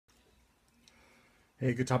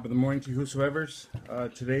Hey, good top of the morning to you whosoever's.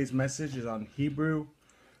 Today's message is on Hebrew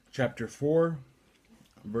chapter 4,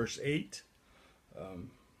 verse 8.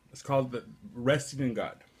 It's called the resting in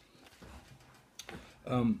God.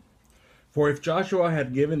 For if Joshua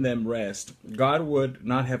had given them rest, God would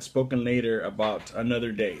not have spoken later about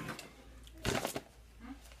another day.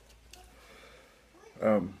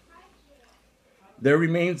 There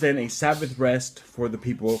remains then a Sabbath rest for the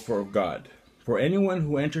people of God. For anyone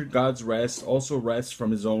who entered God's rest also rests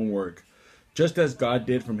from his own work, just as God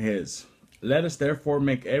did from his. Let us therefore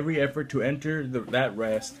make every effort to enter that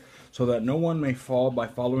rest, so that no one may fall by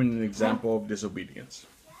following an example of disobedience.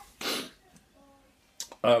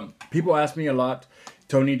 People ask me a lot,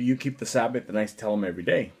 Tony, do you keep the Sabbath? And I tell them every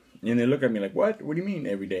day. And they look at me like, what? What do you mean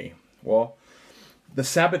every day? Well, the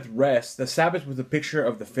Sabbath rest, the Sabbath was a picture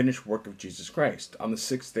of the finished work of Jesus Christ. On the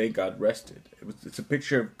sixth day, God rested. It's a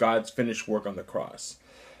picture of God's finished work on the cross.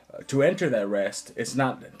 To enter that rest, it's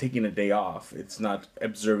not taking a day off. It's not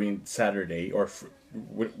observing Saturday,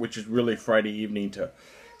 which is really Friday evening to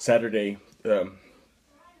Saturday to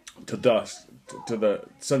dusk, to the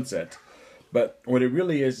sunset. But what it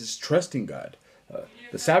really is trusting God.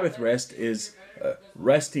 The Sabbath rest is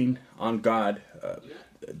resting on God,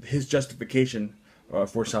 His justification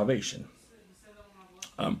for salvation.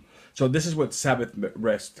 So this is what Sabbath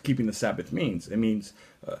rest, keeping the Sabbath means. It means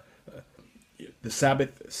the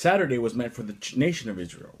Sabbath, Saturday was meant for the nation of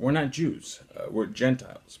Israel. We're not Jews. We're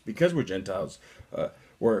Gentiles. Because we're Gentiles,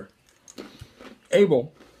 we're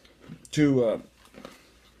able to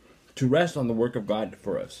rest on the work of God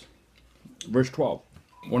for us. Verse 12,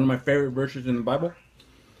 one of my favorite verses in the Bible.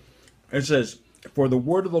 It says, "For the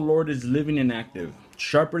word of the Lord is living and active,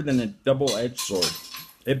 sharper than a double-edged sword.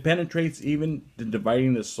 It penetrates even to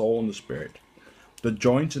dividing the soul and the spirit, the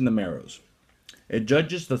joints and the marrows. It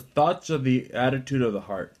judges the thoughts of the attitude of the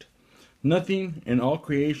heart. Nothing in all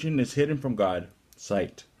creation is hidden from God's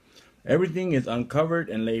sight. Everything is uncovered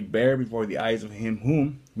and laid bare before the eyes of Him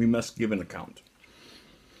whom we must give an account."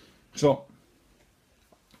 So,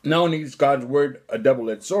 not only is God's word a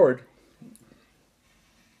double-edged sword,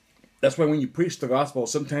 that's why when you preach the gospel,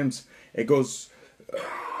 sometimes it goes...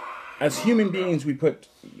 As human beings, we put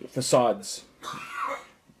facades.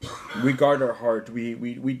 We guard our heart. We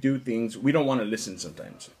do things. We don't want to listen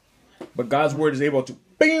sometimes. But God's word is able to,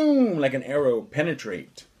 boom, like an arrow,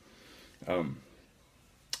 penetrate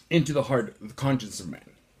into the heart, the conscience of man.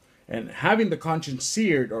 And having the conscience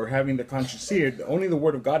seared, only the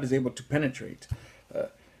word of God is able to penetrate.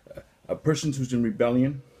 A person who's in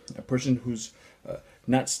rebellion, a person who's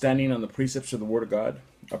not standing on the precepts of the word of God,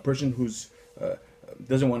 a person who's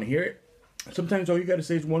doesn't want to hear it. Sometimes all you got to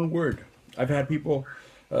say is one word. I've had people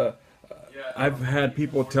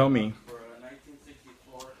tell me,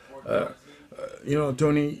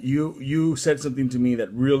 Tony, you said something to me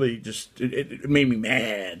that really just it made me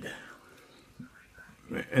mad.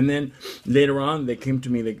 And then later on, they came to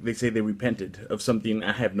me. They say they repented of something.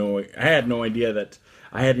 I had no idea that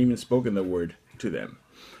I hadn't even spoken the word to them.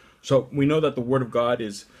 So we know that the word of God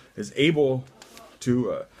is able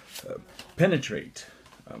to penetrate.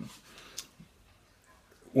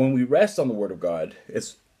 When we rest on the word of God,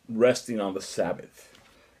 it's resting on the Sabbath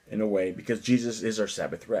in a way, because Jesus is our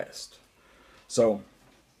Sabbath rest. So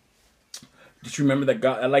just remember that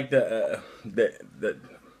God. I like the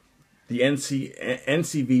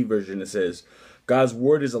NCV version. It says, "God's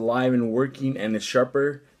word is alive and working, and is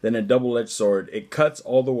sharper than a double-edged sword. It cuts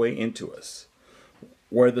all the way into us,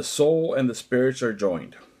 where the soul and the spirits are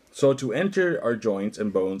joined. So to enter our joints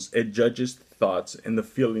and bones, it judges the thoughts and the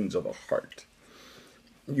feelings of the heart."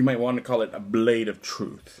 You might want to call it a blade of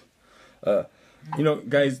truth.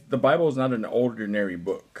 Guys, the Bible is not an ordinary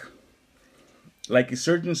book. Like a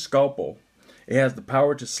surgeon's scalpel, it has the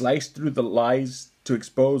power to slice through the lies to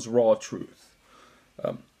expose raw truth.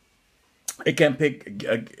 It can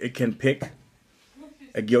pick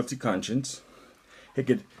a guilty conscience. It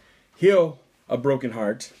could heal a broken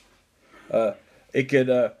heart. It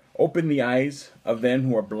could open the eyes of them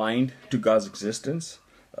who are blind to God's existence.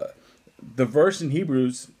 The verse in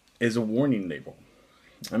Hebrews is a warning label.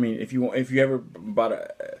 I mean, if you ever bought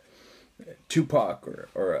a Tupac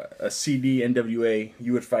or a CD NWA,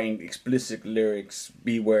 you would find explicit lyrics,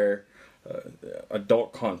 beware,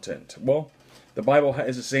 adult content. Well, the Bible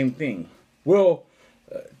is the same thing. God's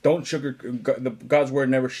word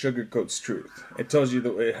never sugarcoats truth. It tells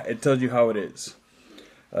you how it is.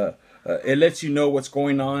 It lets you know what's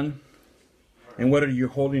going on and what are you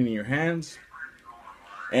holding in your hands.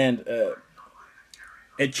 And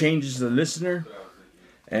it changes the listener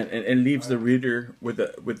and leaves the reader with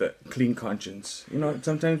a clean conscience.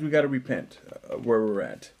 Sometimes we got to repent where we're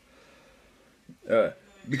at.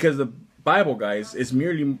 Because the Bible, guys, is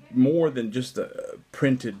merely more than just a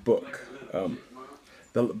printed book.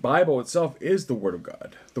 The Bible itself is the Word of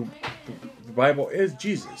God. The Bible is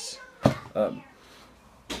Jesus.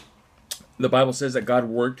 The Bible says that God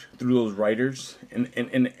worked through those writers in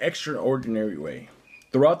an extraordinary way.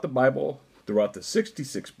 Throughout the Bible, throughout the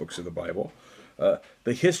 66 books of the Bible,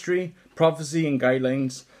 the history, prophecy, and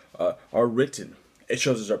guidelines are written. It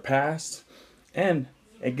shows us our past, and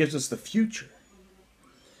it gives us the future.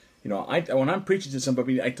 You know, when I'm preaching to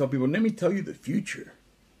somebody, I tell people, let me tell you the future.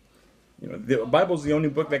 You know, the Bible is the only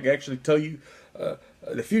book that can actually tell you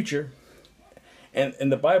the future.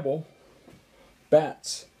 And the Bible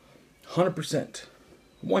bats 100%,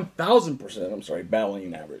 1,000%, I'm sorry,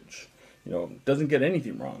 battling average. You know, doesn't get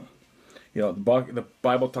anything wrong. You know, the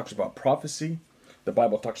Bible talks about prophecy. The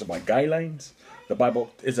Bible talks about guidelines. The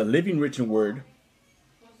Bible is a living, written word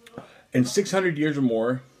in 600 years or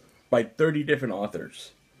more by 30 different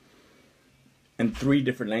authors in 3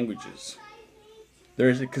 different languages. There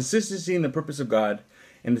is a consistency in the purpose of God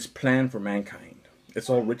and His plan for mankind. It's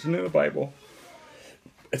all written in the Bible.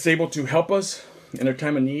 It's able to help us in our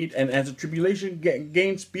time of need. And as the tribulation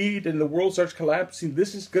gains speed and the world starts collapsing,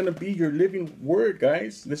 this is going to be your living word,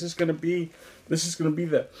 guys. This is going to be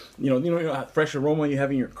the you know that fresh aroma you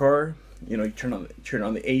have in your car. You know, you turn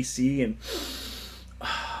on the AC and it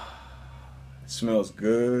smells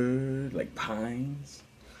good like pines.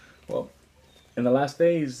 Well, in the last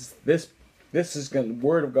days, the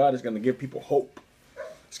word of God is going to give people hope.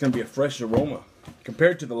 It's going to be a fresh aroma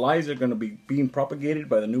compared to the lies that are going to be being propagated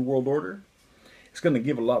by the New World Order. It's going to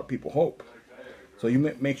give a lot of people hope. So you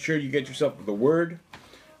make sure you get yourself the Word.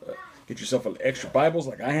 Get yourself extra Bibles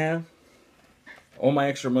like I have. All my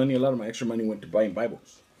extra money, a lot of my extra money went to buying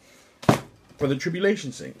Bibles for the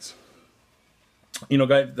tribulation saints. You know,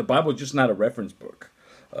 guys, the Bible is just not a reference book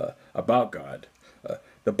about God.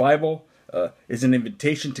 The Bible is an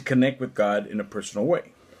invitation to connect with God in a personal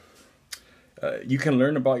way. You can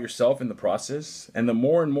learn about yourself in the process, and the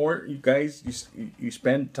more and more you guys you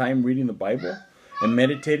spend time reading the Bible and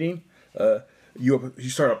meditating, you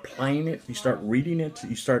start applying it, you start reading it,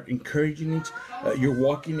 you start encouraging it. You're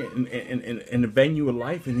walking in a venue of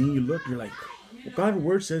life, and then you look, you're like, well, God's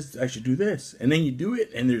word says I should do this, and then you do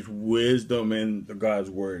it, and there's wisdom in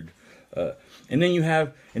God's word, and then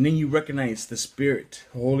you recognize the Spirit,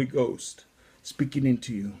 Holy Ghost, speaking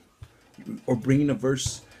into you, or bringing a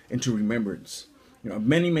verse into remembrance. You know,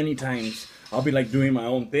 many times I'll be like doing my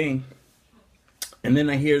own thing, and then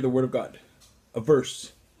I hear the word of God, a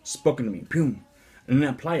verse spoken to me, boom, and then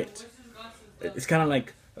I apply it. It's kind of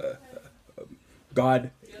like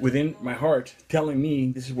God within my heart telling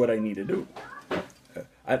me this is what I need to do.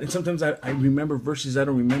 And sometimes I remember verses I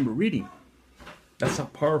don't remember reading. That's how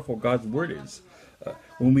powerful God's word is.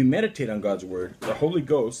 When we meditate on God's word, the Holy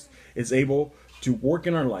Ghost is able to work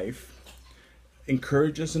in our life,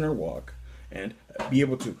 encourage us in our walk, and be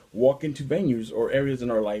able to walk into venues or areas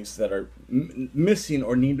in our lives that are missing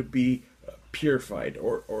or need to be purified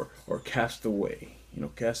or cast away. You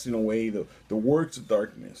know, casting away the works of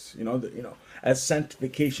darkness. You know, as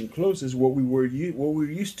sanctification closes, what we're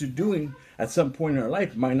used to doing at some point in our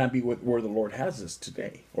life might not be where the Lord has us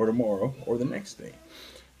today or tomorrow or the next day.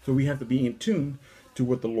 So we have to be in tune to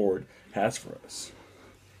what the Lord has for us.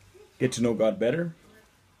 Get to know God better.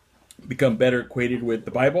 Become better acquainted with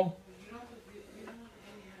the Bible,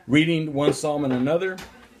 reading one psalm and another,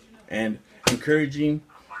 and encouraging.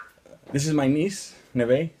 This is my niece,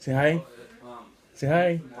 Neve. Say hi. Say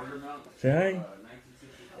hi. Say hi.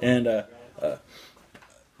 And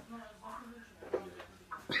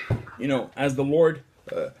you know, as the Lord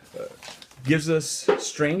gives us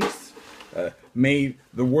strength, may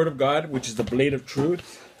the Word of God, which is the blade of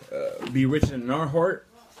truth, be written in our heart.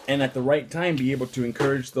 And at the right time, be able to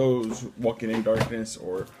encourage those walking in darkness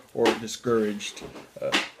or discouraged.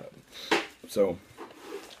 So,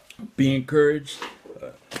 be encouraged.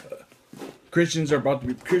 Christians are about to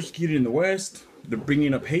be persecuted in the West. They're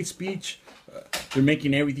bringing up hate speech. They're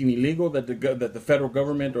making everything illegal that the federal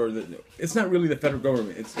government it's not really the federal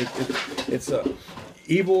government. It's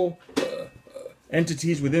evil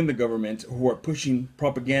entities within the government who are pushing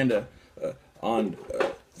propaganda on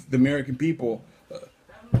the American people.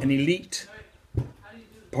 An elite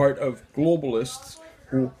part of globalists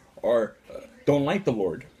who don't like the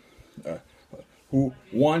Lord, who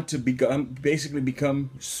want to become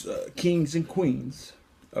kings and queens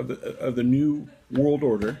of the new world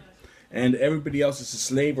order, and everybody else is a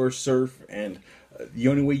slave or a serf, and the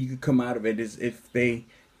only way you can come out of it is if they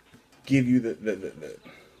give you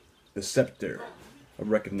the scepter of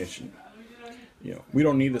recognition. You know, we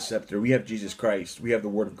don't need the scepter. We have Jesus Christ. We have the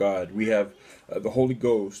Word of God. We have the Holy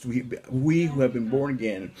Ghost. We who have been born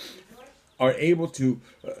again are able to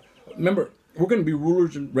remember. We're going to be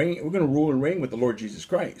rulers and reign. We're going to rule and reign with the Lord Jesus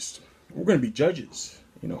Christ. We're going to be judges.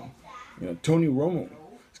 Tony Romo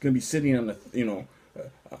is going to be sitting on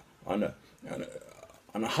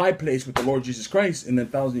on a high place with the Lord Jesus Christ in the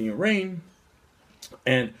 1,000-year reign,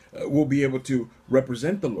 and we'll be able to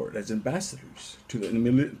represent the Lord as ambassadors to the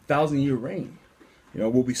 1,000-year reign.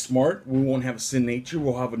 We'll be smart. We won't have a sin nature.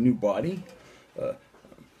 We'll have a new body.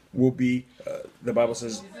 We'll be, the Bible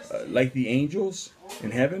says, like the angels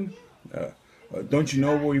in heaven. Don't you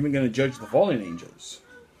know we're even going to judge the fallen angels?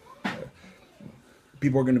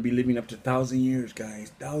 People are going to be living up to 1,000 years,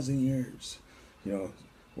 guys. 1,000 years.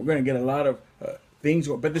 We're going to get a lot of things,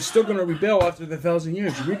 but they're still going to rebel after the 1,000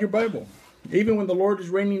 years. You read your Bible. Even when the Lord is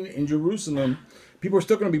reigning in Jerusalem, people are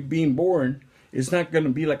still going to be being born. It's not going to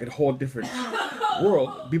be like a whole different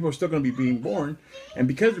world. People are still going to be being born, and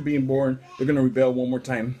because they're being born, they're going to rebel one more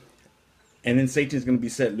time, and then Satan is going to be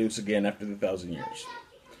set loose again after the 1,000 years.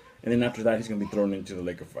 And then after that, he's going to be thrown into the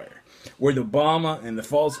lake of fire. Where the Obama and the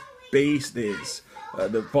false beast is,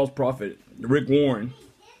 the false prophet, Rick Warren,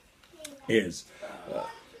 is.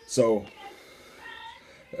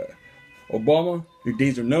 Obama, your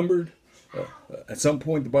days are numbered. At some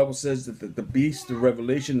point, the Bible says that the beast, the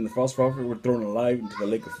revelation, and the false prophet were thrown alive into the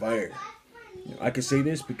lake of fire. I can say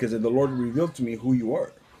this because the Lord revealed to me who you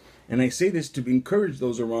are. And I say this to encourage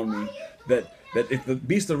those around me that if the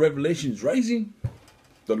beast of revelation is rising,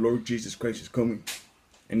 the Lord Jesus Christ is coming.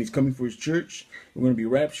 And he's coming for his church. We're going to be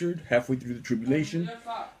raptured halfway through the tribulation.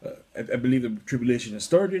 I believe the tribulation has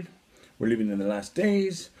started. We're living in the last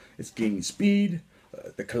days. It's gaining speed.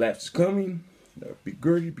 The collapse is coming. Be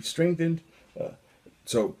girded, be strengthened.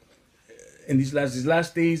 So in these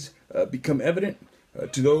last days become evident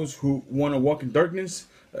to those who want to walk in darkness.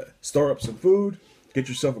 Store up some food. Get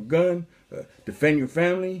yourself a gun. Defend your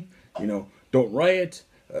family. Don't riot.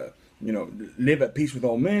 Live at peace with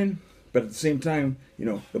all men. But at the same time,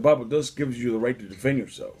 the Bible does give you the right to defend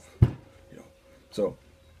yourself. So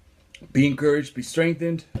be encouraged, be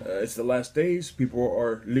strengthened. It's the last days. People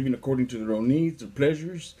are living according to their own needs, their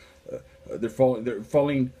pleasures. They're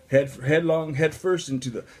falling headlong, head first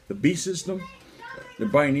into the beast system. They're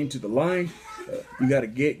buying into the lie. You got to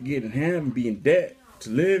get and have and be in debt to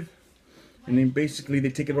live. And then basically they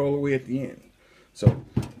take it all away at the end. So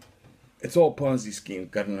it's all Ponzi scheme,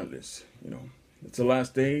 carnales. It's the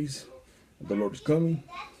last days. The Lord is coming.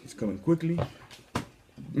 He's coming quickly.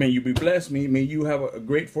 May you be blessed. May you have a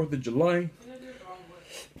great 4th of July.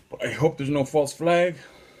 I hope there's no false flag,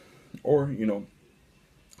 or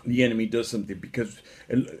the enemy does something, because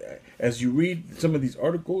as you read some of these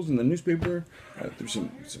articles in the newspaper, there's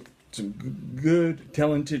some good,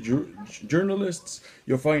 talented journalists.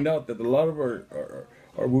 You'll find out that a lot of our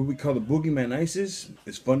what we call the boogeyman ISIS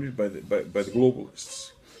is funded by the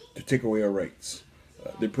globalists to take away our rights.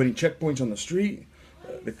 They're putting checkpoints on the street.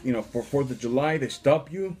 For 4th of July, they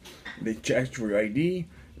stop you. They check for your ID.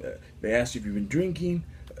 They ask you if you've been drinking.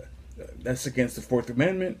 That's against the 4th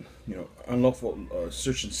Amendment. Unlawful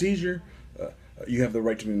search and seizure. You have the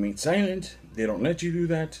right to remain silent. They don't let you do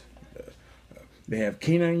that. They have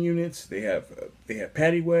canine units. They have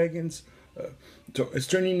paddy wagons. So it's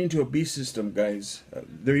turning into a beast system, guys.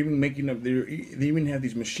 They're even making up. They even have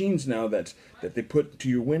these machines now that they put to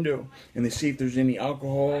your window, and they see if there's any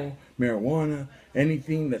alcohol, marijuana,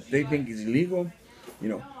 anything that they think is illegal.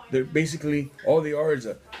 They're basically, all they are is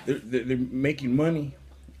they're making money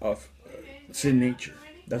off sin nature.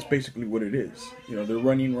 That's basically what it is. They're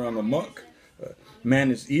running around amok.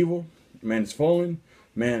 Man is evil. Man is fallen.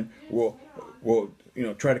 Man will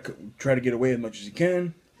try to get away as much as he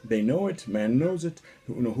can. They know it. Man knows it.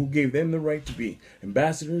 Who gave them the right to be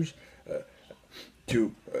ambassadors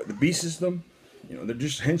to the beast system? They're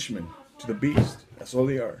just henchmen to the beast. That's all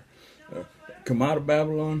they are. Come out of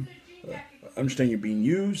Babylon. Understand you're being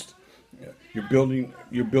used. You're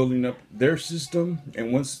building up their system,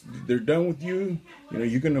 and once they're done with you,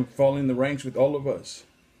 you're gonna fall in the ranks with all of us,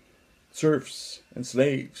 serfs and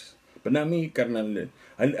slaves. But not me, carnal.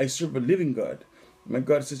 I serve a living God. My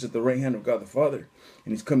God sits at the right hand of God the Father,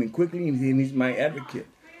 and He's coming quickly, and He's my advocate.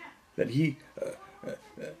 That He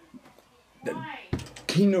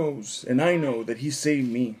knows, and I know that He saved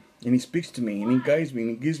me, and He speaks to me, and He guides me,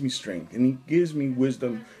 and He gives me strength, and He gives me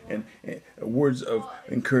wisdom and words of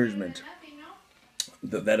encouragement,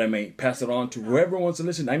 that I may pass it on to whoever wants to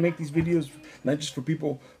listen. I make these videos not just for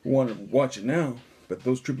people who want to watch it now, but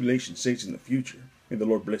those tribulation saints in the future. May the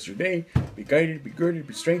Lord bless your day. Be guided, be girded,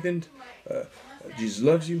 be strengthened. Jesus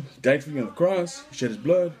loves you. He died for you on the cross. He shed His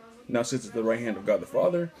blood. now sits at the right hand of God the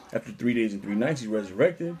Father. After 3 days and 3 nights, he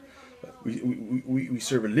resurrected. We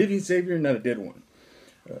serve a living Savior, not a dead one.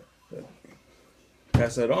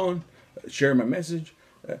 Pass that on. Share my message.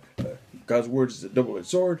 God's word is a double-edged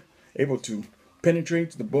sword, able to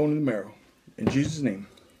penetrate to the bone and the marrow. In Jesus' name,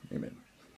 amen.